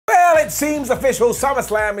it seems official,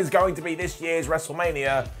 SummerSlam is going to be this year's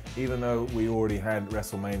WrestleMania, even though we already had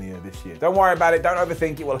WrestleMania this year. Don't worry about it, don't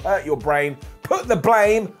overthink it, will hurt your brain. Put the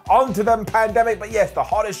blame onto the pandemic, but yes, the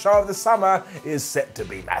hottest show of the summer is set to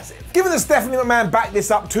be massive. Given that Stephanie McMahon backed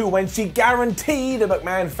this up too when she guaranteed, a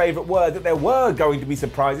McMahon favourite word, that there were going to be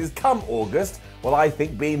surprises come August, well, I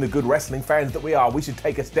think being the good wrestling fans that we are, we should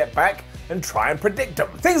take a step back and try and predict them.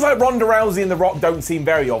 Things like Ronda Rousey and The Rock don't seem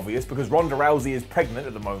very obvious because Ronda Rousey is pregnant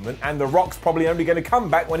at the moment and The Rock's probably only going to come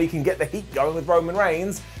back when he can get the heat going with Roman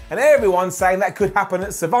Reigns, and everyone's saying that could happen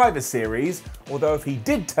at Survivor Series, although if he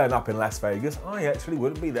did turn up in Las Vegas, I actually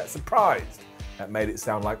wouldn't be that surprised. That made it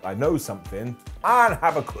sound like I know something. I don't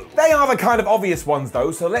have a clue. They are the kind of obvious ones though,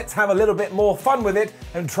 so let's have a little bit more fun with it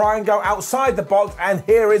and try and go outside the box, and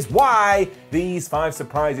here is why these 5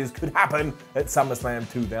 surprises could happen at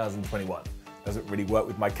SummerSlam 2021. Doesn't really work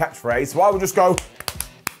with my catchphrase, so I will just go,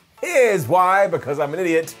 here's why, because I'm an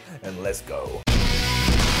idiot, and let's go.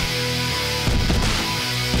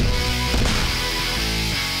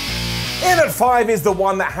 In at 5 is the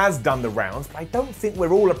one that has done the rounds, but I don't think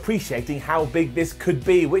we're all appreciating how big this could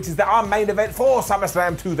be, which is that our main event for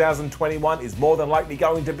SummerSlam 2021 is more than likely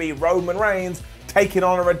going to be Roman Reigns taking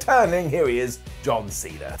on a returning, here he is, John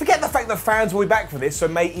Cena. Forget the fact that fans will be back for this, so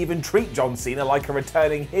may even treat John Cena like a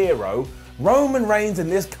returning hero. Roman Reigns in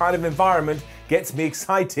this kind of environment gets me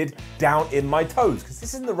excited down in my toes, because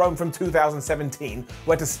this isn't the Rome from 2017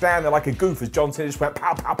 where to stand there like a goof as John Cena just went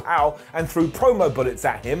pow pow pow and threw promo bullets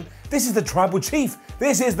at him. This is the tribal chief.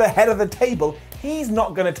 This is the head of the table. He's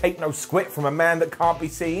not going to take no squit from a man that can't be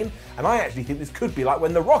seen, and I actually think this could be like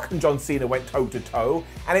when The Rock and John Cena went toe to toe,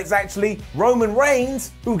 and it's actually Roman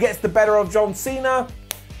Reigns who gets the better of John Cena.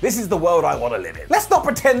 This is the world I want to live in. Let's not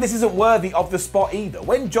pretend this isn't worthy of the spot either.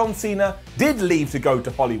 When John Cena did leave to go to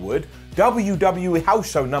Hollywood, WWE house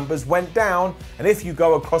show numbers went down, and if you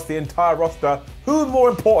go across the entire roster, who's more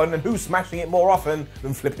important and who's smashing it more often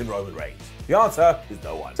than flipping Roman Reigns? The answer is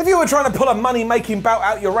no one. So if you were trying to pull a money-making bout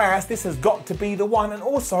out your ass, this has got to be the one, and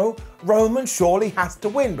also, Roman surely has to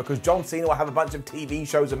win because John Cena will have a bunch of TV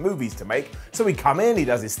shows and movies to make, so he come in, he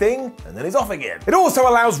does his thing, and then he's off again. It also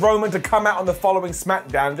allows Roman to come out on the following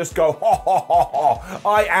SmackDown and just go, ho ho ho ho,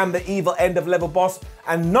 I am the evil end of level boss,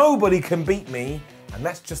 and nobody can beat me. And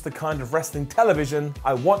that's just the kind of wrestling television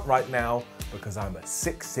I want right now because I'm a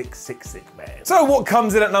sick man. So what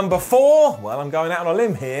comes in at number 4? Well, I'm going out on a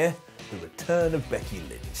limb here. The return of Becky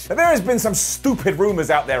Lynch. Now, there has been some stupid rumours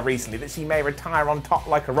out there recently that she may retire on top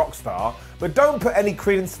like a rock star, but don't put any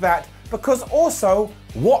credence to that because also,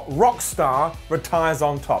 what rock star retires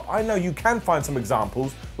on top? I know you can find some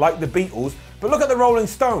examples like the Beatles, but look at the Rolling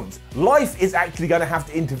Stones. Life is actually going to have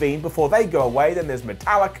to intervene before they go away. Then there's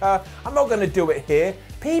Metallica. I'm not going to do it here.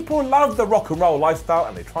 People love the rock and roll lifestyle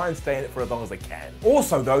and they try and stay in it for as long as they can.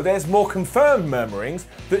 Also though, there's more confirmed murmurings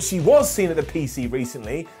that she was seen at the PC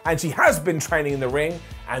recently and she has been training in the ring.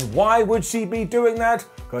 And why would she be doing that?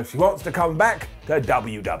 Because she wants to come back to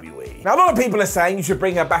WWE. Now, a lot of people are saying you should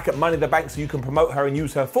bring her back at Money in the Bank so you can promote her and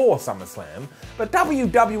use her for SummerSlam, but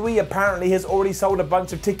WWE apparently has already sold a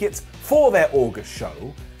bunch of tickets for their August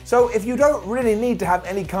show. So if you don't really need to have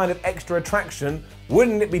any kind of extra attraction,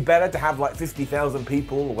 wouldn't it be better to have like 50,000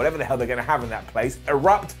 people or whatever the hell they're going to have in that place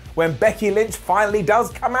erupt when Becky Lynch finally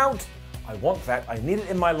does come out? I want that. I need it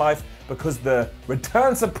in my life because the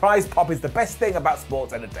return surprise pop is the best thing about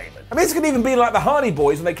sports entertainment. I mean, this could even be like the Hardy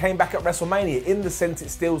Boys when they came back at WrestleMania, in the sense it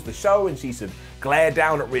steals the show and she should glare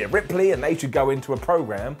down at Rhea Ripley and they should go into a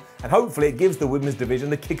program, and hopefully it gives the women's division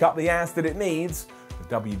the kick up the ass that it needs.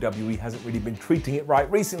 The WWE hasn't really been treating it right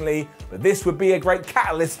recently, but this would be a great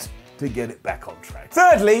catalyst to get it back on track.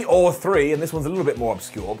 Thirdly, or 3, and this one's a little bit more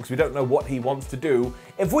obscure because we don't know what he wants to do,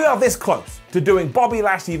 if we are this close to doing Bobby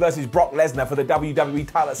Lashley versus Brock Lesnar for the WWE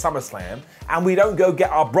title at SummerSlam, and we don't go get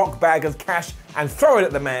our Brock bag of cash and throw it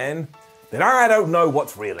at the man, then I don't know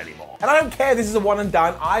what's real anymore. And I don't care if this is a one and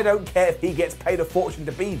done, I don't care if he gets paid a fortune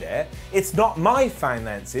to be there, it's not my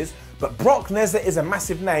finances, but Brock Lesnar is a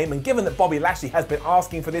massive name, and given that Bobby Lashley has been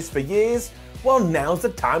asking for this for years, well, now's the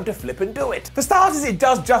time to flip and do it. For starters, it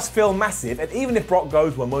does just feel massive, and even if Brock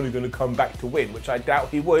goes, well, I'm only going to come back to win, which I doubt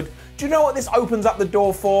he would, do you know what this opens up the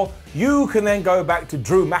door for? You can then go back to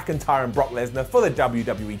Drew McIntyre and Brock Lesnar for the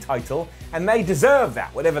WWE title, and they deserve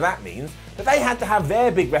that, whatever that means, but they had to have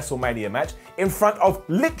their big WrestleMania match in front of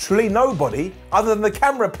literally nobody other than the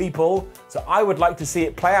camera people, so I would like to see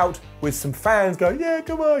it play out with some fans going, yeah,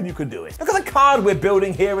 come on, you can do it. Look at the card we're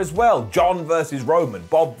building here as well. John versus Roman,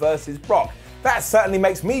 Bob versus Brock. That certainly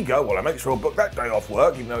makes me go, well, I make sure I'll book that day off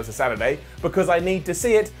work, even though it's a Saturday, because I need to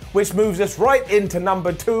see it, which moves us right into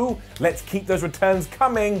number 2. Let's keep those returns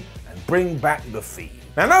coming and bring back The Fiend.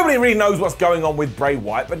 Now, nobody really knows what's going on with Bray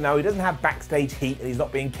Wyatt, but no, he doesn't have backstage heat and he's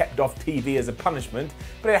not being kept off TV as a punishment,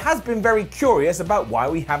 but it has been very curious about why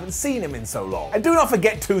we haven't seen him in so long. And do not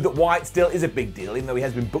forget too that Wyatt still is a big deal, even though he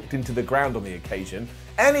has been booked into the ground on the occasion.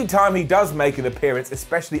 Anytime he does make an appearance,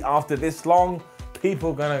 especially after this long,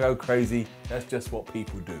 people are gonna go crazy. That's just what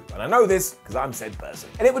people do. And I know this because I'm said person.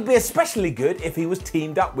 And it would be especially good if he was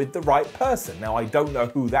teamed up with the right person. Now, I don't know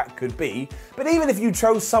who that could be, but even if you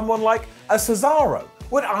chose someone like a Cesaro,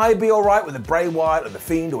 would I be alright with a Bray Wyatt or the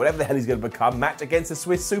Fiend or whatever the hell he's gonna become match against a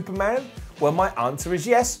Swiss Superman? Well, my answer is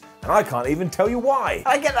yes, and I can't even tell you why.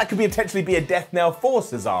 I get that could potentially be a death knell for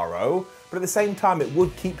Cesaro, but at the same time it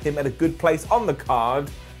would keep him at a good place on the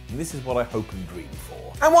card, and this is what I hope and dream for.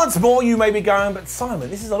 And once more, you may be going, but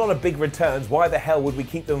Simon, this is a lot of big returns. Why the hell would we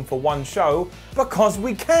keep them for one show? Because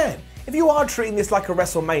we can. If you are treating this like a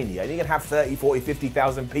WrestleMania and you can have 30, 40,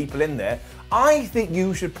 50,000 people in there, I think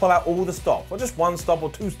you should pull out all the stops. Not just one stop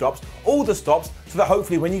or two stops, all the stops, so that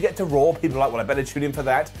hopefully when you get to Raw, people are like, well, I better tune in for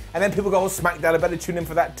that. And then people go, oh, SmackDown, I better tune in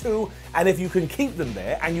for that too. And if you can keep them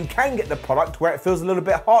there and you can get the product where it feels a little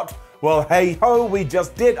bit hot, well, hey ho, we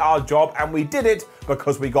just did our job and we did it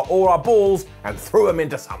because we got all our balls and threw them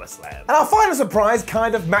into SummerSlam. And our final surprise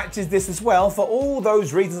kind of matches this as well for all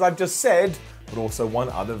those reasons I've just said, but also one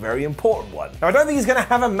other very important one. Now, I don't think he's gonna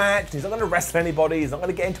have a match, he's not gonna wrestle anybody, he's not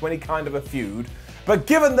gonna get into any kind of a feud, but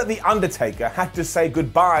given that The Undertaker had to say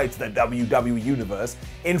goodbye to the WWE Universe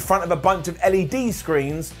in front of a bunch of LED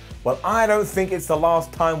screens, well, I don't think it's the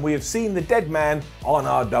last time we have seen the dead man on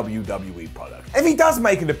our WWE product. If he does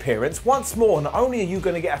make an appearance, once more, not only are you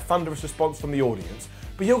going to get a thunderous response from the audience,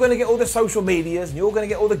 but you're going to get all the social medias, and you're going to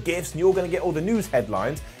get all the gifs, and you're going to get all the news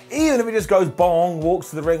headlines. Even if it just goes bong, walks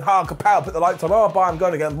to the ring, ha, kapow, put the lights on, oh, bye, I'm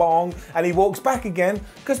going again, bong, and he walks back again,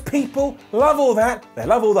 because people love all that. They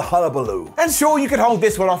love all the hullabaloo. And sure, you could hold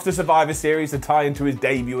this one off to Survivor Series to tie into his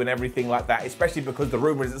debut and everything like that, especially because the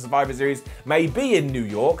rumor is that Survivor Series may be in New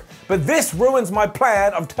York, but this ruins my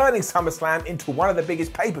plan of turning SummerSlam into one of the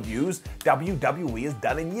biggest pay-per-views WWE has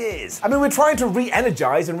done in years. I mean, we're trying to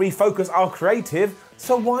re-energize and refocus our creative,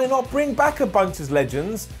 so why not bring back a bunch of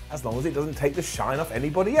legends, as long as it doesn't take the shine off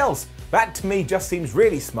anybody else? That to me just seems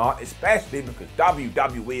really smart, especially because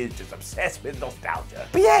WWE is just obsessed with nostalgia.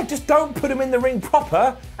 But yeah, just don't put him in the ring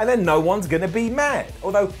proper, and then no one's gonna be mad.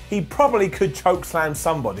 Although he probably could chokeslam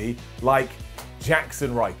somebody like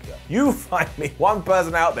Jackson Riker. You find me one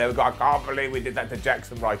person out there who goes, I can't believe we did that to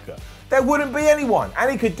Jackson Riker. There wouldn't be anyone,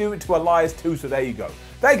 and he could do it to Elias too, so there you go.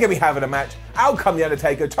 They could be having a match, out come The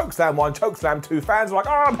Undertaker, chokeslam 1, chokeslam 2, fans are like,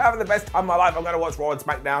 oh, I'm having the best time of my life, I'm gonna watch Raw and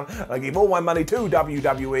SmackDown, and I give all my money to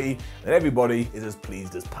WWE, and everybody is as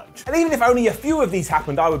pleased as punch. And even if only a few of these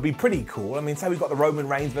happened, I would be pretty cool. I mean, say we've got the Roman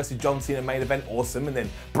Reigns versus John Cena main event, awesome, and then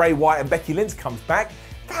Bray Wyatt and Becky Lynch comes back,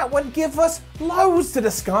 that would give us loads to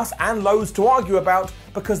discuss and loads to argue about,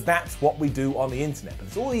 because that's what we do on the internet. But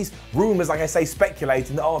there's all these rumors, like I say,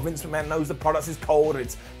 speculating that, oh, Vince McMahon knows the product is cold and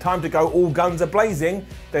it's time to go all guns a-blazing,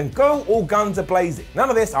 then go all guns a-blazing. None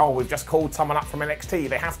of this, oh, we've just called someone up from NXT,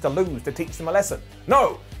 they have to lose to teach them a lesson.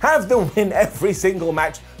 No, have them win every single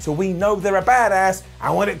match so we know they're a badass,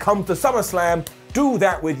 and when it comes to SummerSlam, do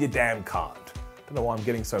that with your damn card. Don't know why I'm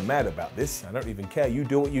getting so mad about this. I don't even care, you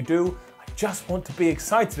do what you do. Just want to be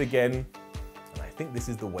excited again, and I think this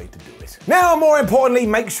is the way to do it. Now, more importantly,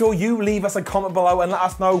 make sure you leave us a comment below and let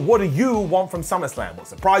us know, what do you want from SummerSlam? What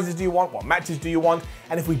surprises do you want? What matches do you want?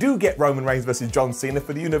 And if we do get Roman Reigns versus John Cena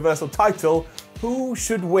for the Universal title, who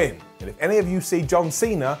should win? And if any of you see John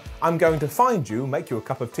Cena, I'm going to find you, make you a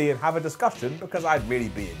cup of tea and have a discussion, because I'd really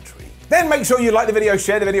be intrigued. Then make sure you like the video,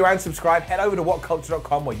 share the video and subscribe. Head over to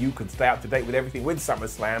whatculture.com where you can stay up to date with everything with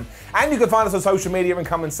SummerSlam. And you can find us on social media and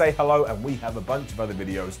come and say hello, and we have a bunch of other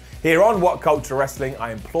videos here on What Culture Wrestling.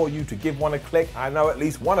 I implore you to give one a click. I know at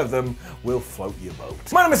least one of them will float your boat.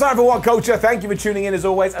 My name is Simon for What Culture. Thank you for tuning in as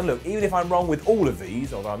always. And look, even if I'm wrong with all of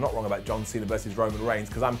these, although I'm not wrong about John Cena versus Roman Reigns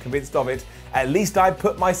because I'm convinced of it, at least I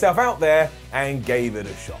put myself out there and gave it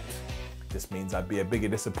a shot. This means I'd be a bigger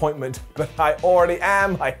disappointment, but I already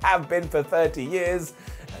am. I have been for 30 years,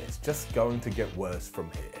 and it's just going to get worse from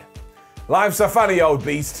here. Life's a funny old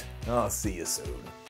beast. I'll see you soon.